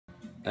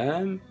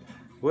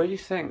Where do you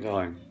think,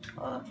 darling?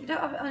 Oh, you don't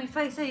have it on your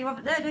face here, you have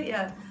it there, don't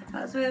you?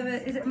 That's where,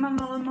 is it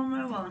Monroe and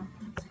Monroe one?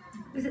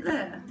 Is it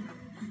there?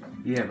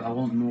 Yeah, but I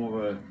want more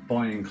of a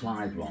Bonnie and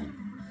Clyde one.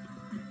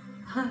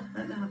 I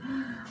don't know.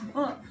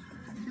 What?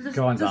 Just,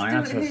 Go on, just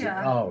darling. do it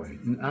here. Oh,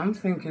 I'm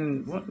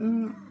thinking, what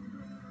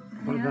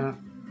Yeah. about...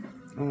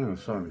 Oh, no,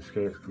 sorry, my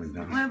skate's coming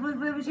down.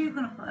 Where was you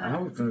going to put it? I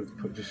was going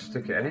to just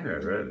stick it anywhere,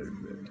 really,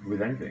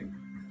 with anything.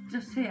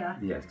 Just here?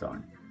 Yes,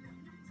 darling.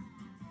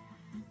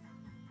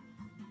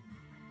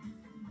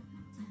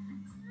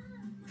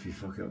 If you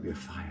fuck it up, you're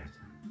fired.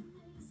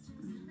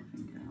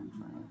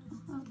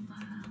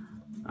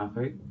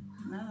 Happy?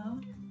 No.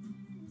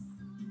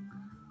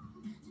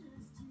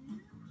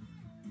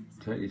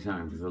 Take your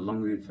time, because the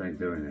longer you take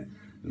doing it,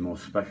 the more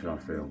special I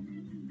feel.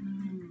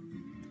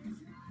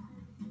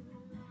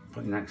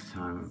 But next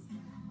time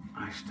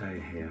I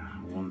stay here,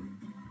 I want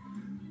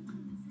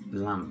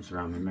lamps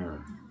around the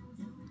mirror.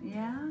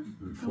 Yeah?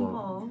 And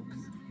bulbs?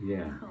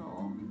 Yeah.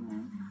 Cool.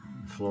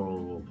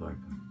 Floral wallpaper.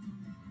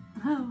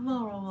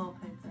 Floral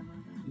wallpaper.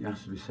 It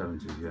has to be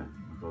 70s, yeah.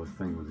 I've got a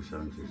thing with the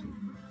 70s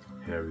and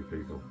hairy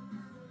people.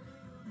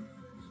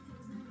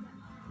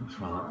 That's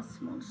why Oh,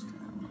 smudged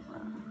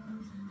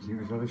it. you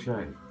think it's got a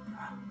shade?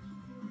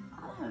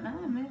 I don't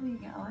know, maybe you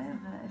get away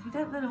with it. If you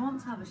don't really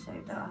want to have a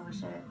shave, don't have a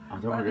shave. I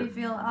don't Whatever want you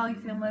feel, how you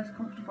feel most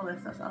comfortable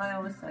is. That's what I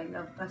always say. You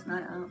have the best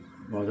night out.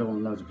 Well, I don't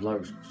want loads of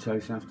blokes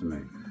chase after me.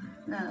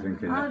 No,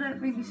 Thinking I don't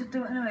think you should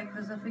do it anyway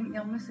because I think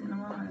you'll miss it in the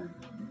morning.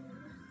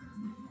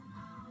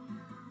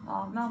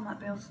 Oh, Mel might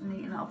be able to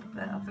neaten it up a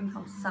bit. I think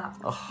I'm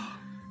sacked. Oh,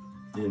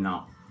 you're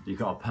not. You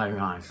got a pay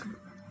rise.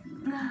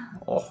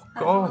 Oh,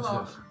 That's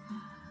gorgeous.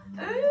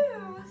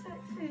 Ooh,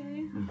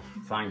 sexy.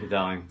 Thank you,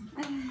 darling.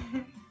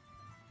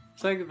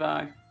 Say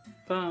goodbye.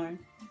 Bye.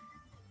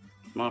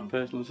 My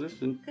personal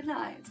assistant. Good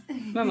night.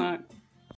 Good night.